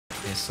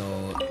Okay,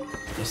 so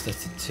just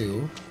this to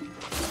 2.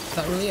 Is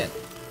that really it?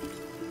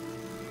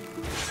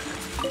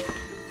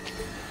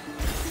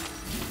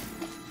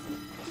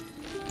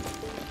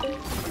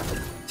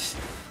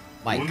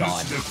 My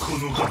god.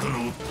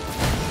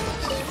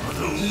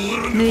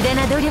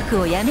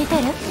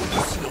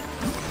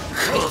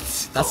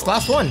 That's the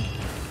last one.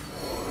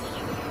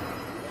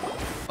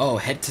 Oh,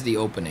 head to the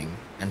opening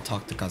and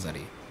talk to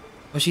Katheryne.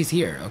 Oh, she's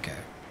here. Okay.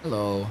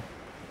 Hello.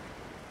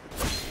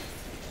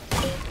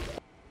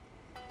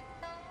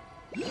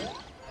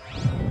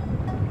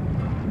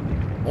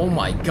 Oh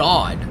my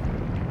god.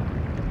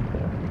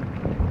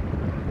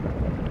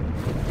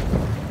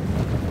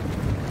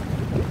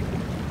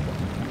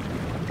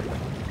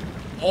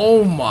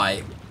 Oh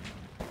my.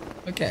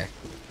 Okay.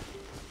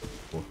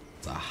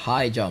 It's a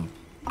high jump.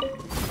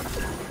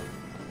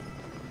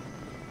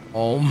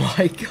 Oh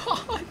my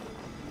god.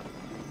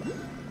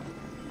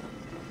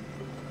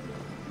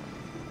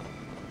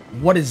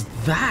 What is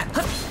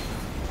that?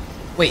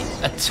 Wait,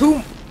 a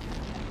tomb?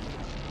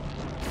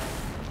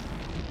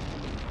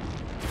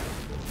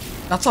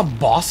 That's a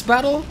boss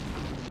battle?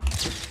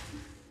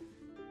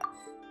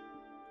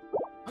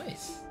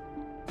 Nice.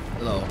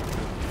 Hello.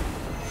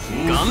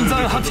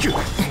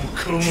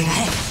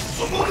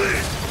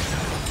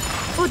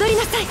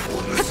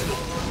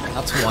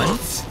 That's one.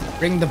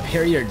 Bring the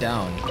barrier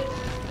down.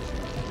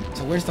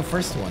 So where's the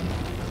first one?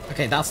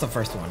 Okay, that's the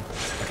first one.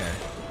 Okay.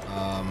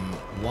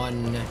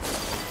 1,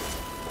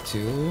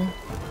 2,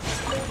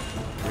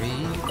 3,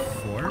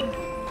 4.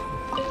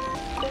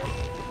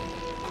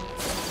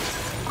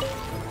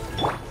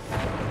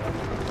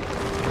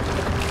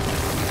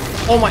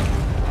 Oh my.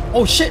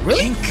 Oh shit,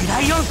 really?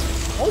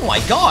 Oh my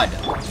god.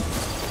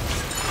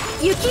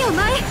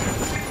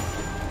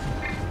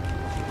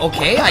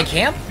 Okay, I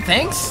can't.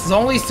 Thanks.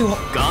 Zonly's too.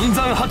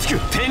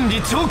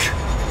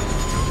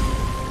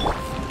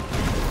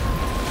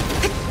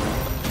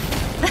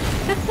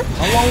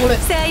 How long will it?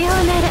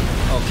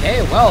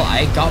 Okay, well,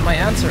 I got my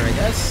answer, I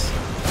guess.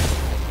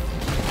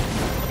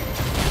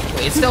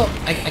 Wait, it's still.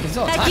 I can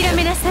still attack it.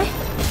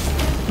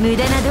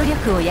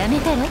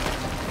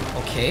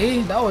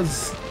 Okay, that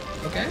was.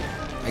 Okay.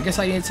 I guess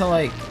I need to,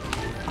 like,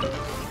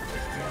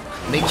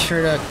 make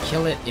sure to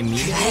kill it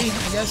immediately,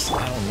 I guess?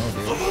 I don't know,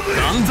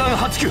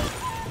 dude.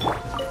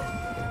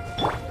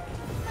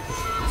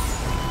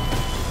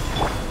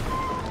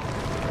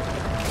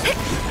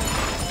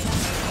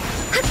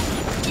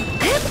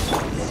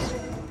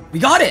 We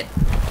got it!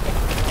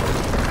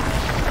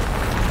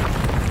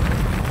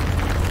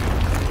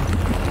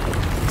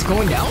 It's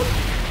going down?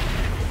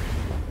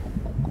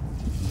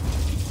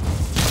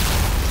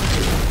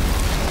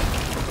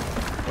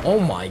 Oh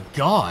my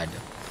god.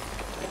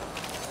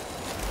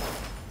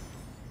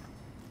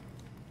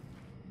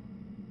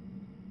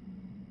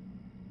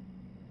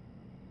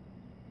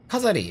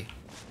 Katheryne,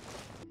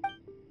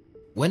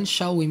 when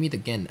shall we meet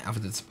again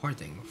after this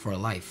parting? For a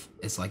life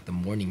is like the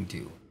morning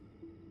dew.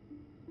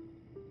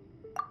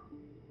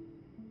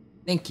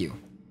 Thank you.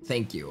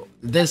 Thank you.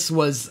 This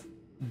was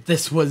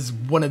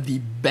one of the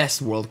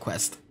best world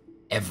quests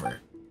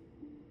ever.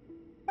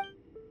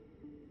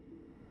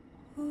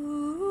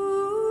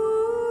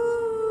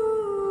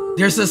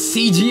 There's a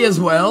CG as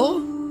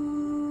well?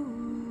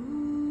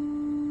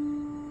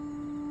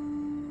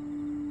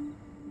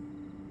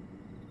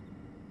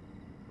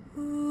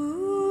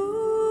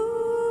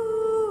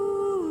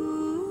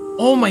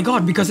 Oh my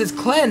god, because it's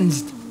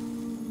cleansed!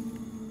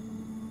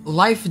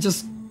 Life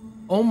just...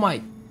 Oh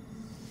my...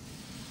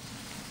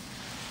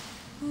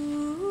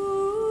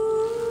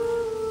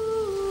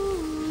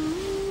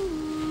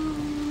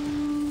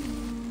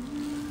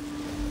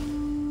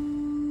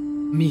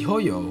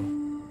 Mihoyo.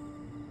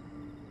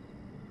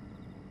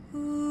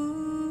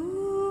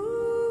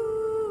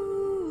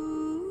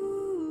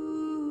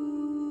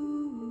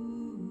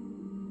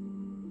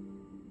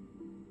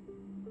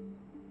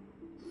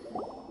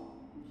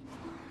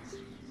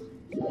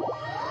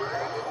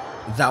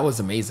 That was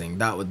amazing.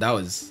 That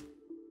was...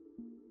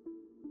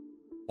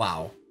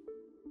 Wow.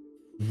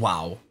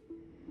 Wow.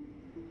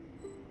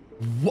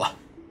 What?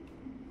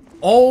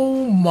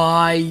 Oh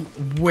my...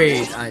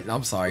 Wait,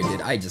 I'm sorry,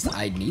 dude. I just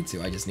need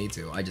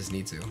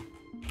to.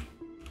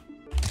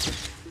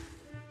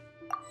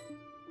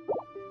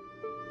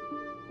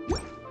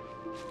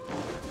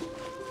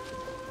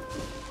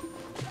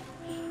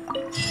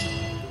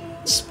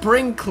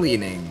 Spring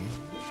cleaning.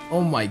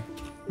 Oh my...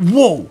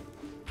 Whoa!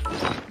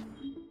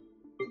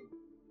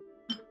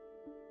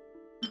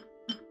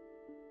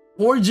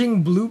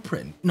 Forging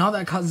blueprint. Now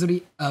that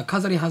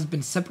Katheryne has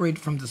been separated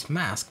from this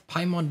mask,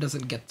 Paimon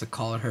doesn't get to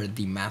call her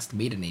the masked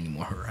maiden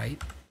anymore,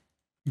 right?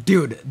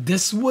 Dude,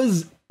 this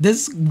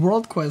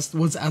world quest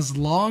was as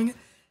long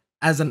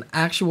as an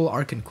actual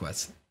Archon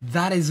quest.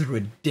 That is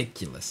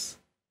ridiculous.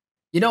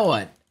 You know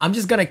what? I'm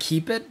just gonna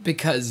keep it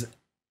because,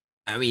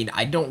 I mean,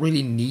 I don't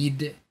really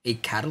need a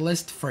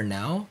catalyst for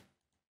now.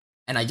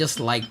 And I just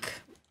like,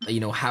 you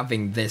know,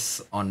 having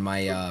this on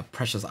my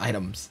precious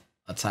items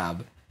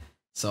tab.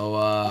 So,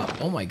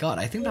 oh my god,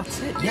 I think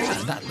that's it. Yeah,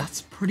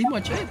 that's pretty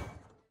much it.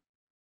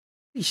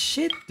 Holy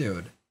shit,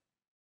 dude.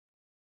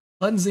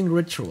 Cleansing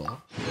ritual.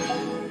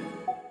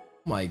 Oh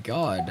my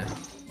god.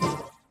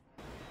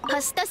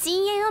 星と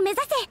深淵を目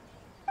指せ。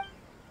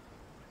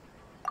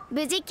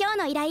無事今日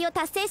の依頼を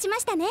達成しま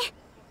したね。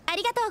あ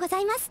りがとうご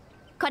ざいます。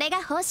これ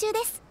が報酬で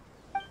す。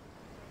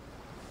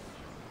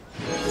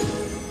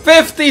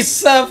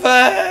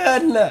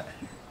57!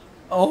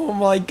 Oh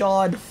my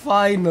god,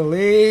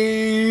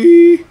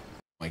 finally! Oh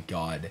my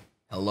god,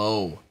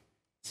 hello.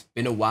 It's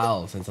been a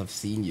while since I've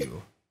seen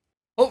you.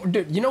 Oh,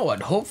 dude, you know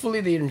what?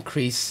 Hopefully they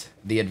increase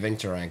the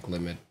adventure rank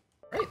limit.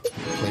 Right,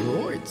 play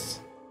rewards.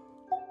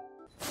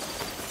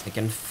 I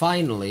can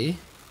finally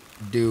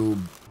do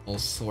all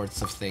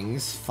sorts of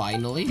things.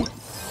 Finally.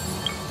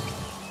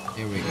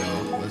 Here we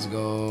go. Let's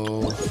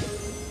go.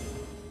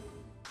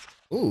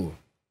 Ooh. Oh,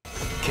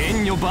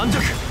 bro.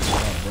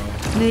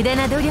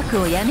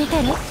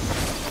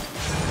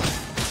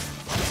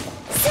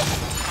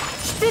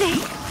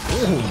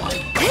 Oh my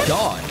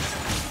god.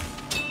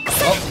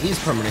 Oh, he's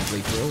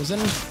permanently frozen.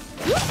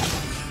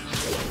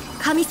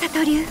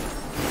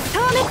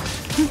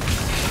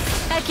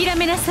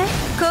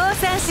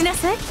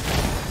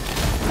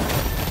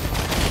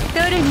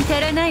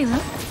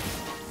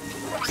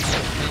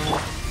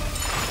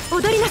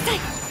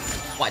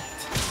 What?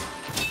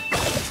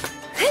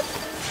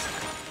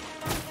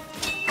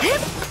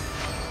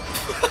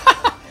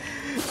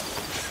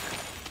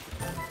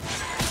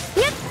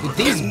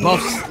 These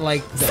buffs,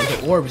 like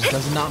the orbs,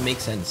 does not make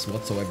sense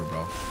whatsoever,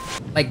 bro.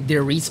 Like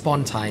their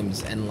respawn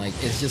times and like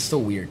it's just so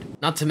weird.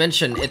 Not to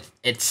mention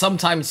it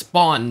sometimes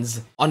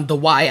spawns on the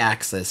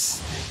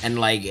y-axis and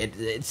like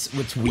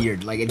it's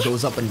weird. Like it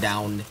goes up and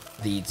down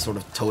the sort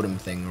of totem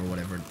thing or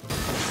whatever.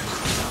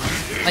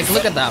 Like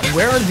look at that.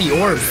 Where are the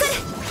orbs?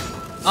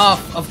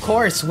 Of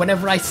course,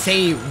 whenever I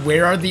say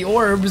where are the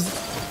orbs,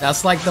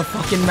 that's like the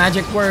fucking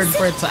magic word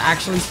for it to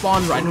actually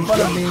spawn right in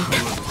front of me.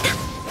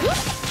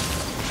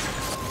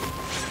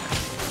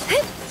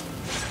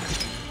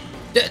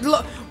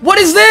 Look, what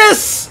is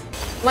this?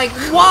 Like,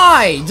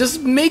 why?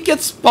 Just make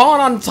it spawn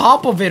on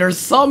top of it or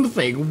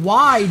something.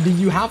 Why do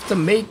you have to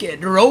make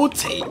it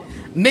rotate?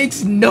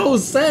 Makes no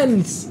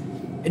sense.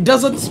 It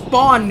doesn't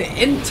spawn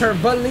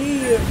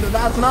intervally.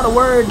 That's not a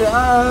word.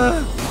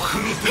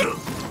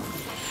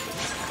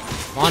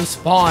 On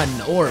spawn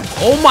orb.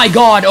 Oh my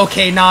god.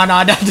 Okay, nah,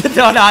 dude,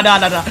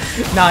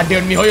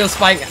 MiHoYo's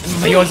spying.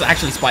 MiHoYo's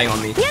actually spying on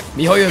me.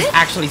 MiHoYo's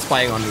actually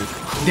spying on me.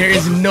 There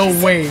is no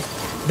way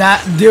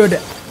that, dude.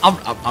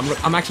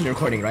 I'm actually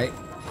recording, right?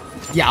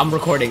 Yeah, I'm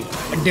recording.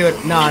 Dude,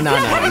 nah.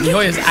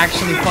 MiHoYo's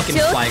actually fucking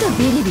spying on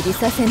me.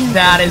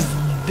 That is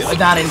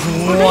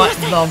what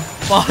the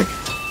fuck?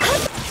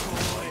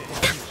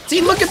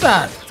 See, look at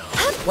that.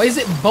 Why is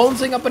it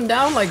bouncing up and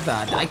down like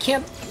that? I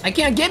can't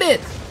get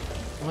it.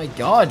 Oh my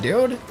god,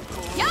 dude.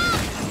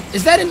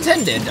 Is that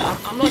intended?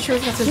 I'm not sure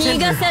if that's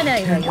intended.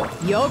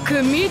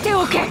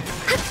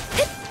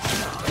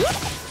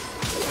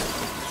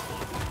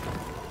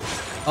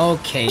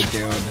 Okay,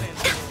 dude.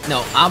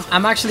 No,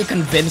 I'm actually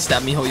convinced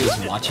that MiHoYo is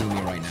watching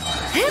me right now.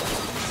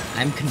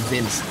 I'm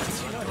convinced.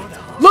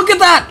 Look at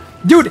that!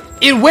 Dude,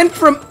 it went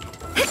from...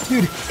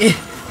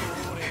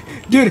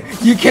 Dude,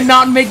 you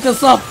cannot make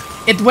this up.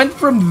 It went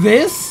from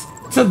this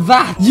to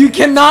that. You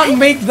cannot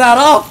make that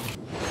up.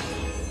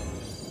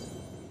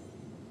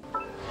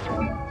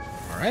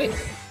 Alright.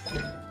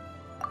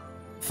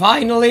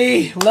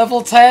 Finally,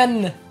 level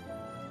 10.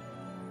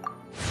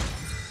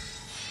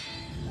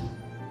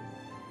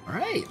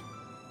 Alright.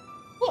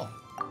 Cool.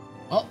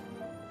 Well,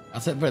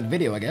 that's it for the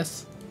video, I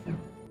guess.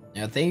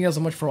 Yeah, thank you guys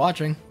so much for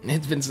watching.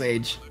 It's been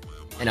Sage,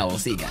 and I will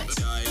see you guys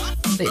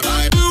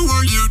later.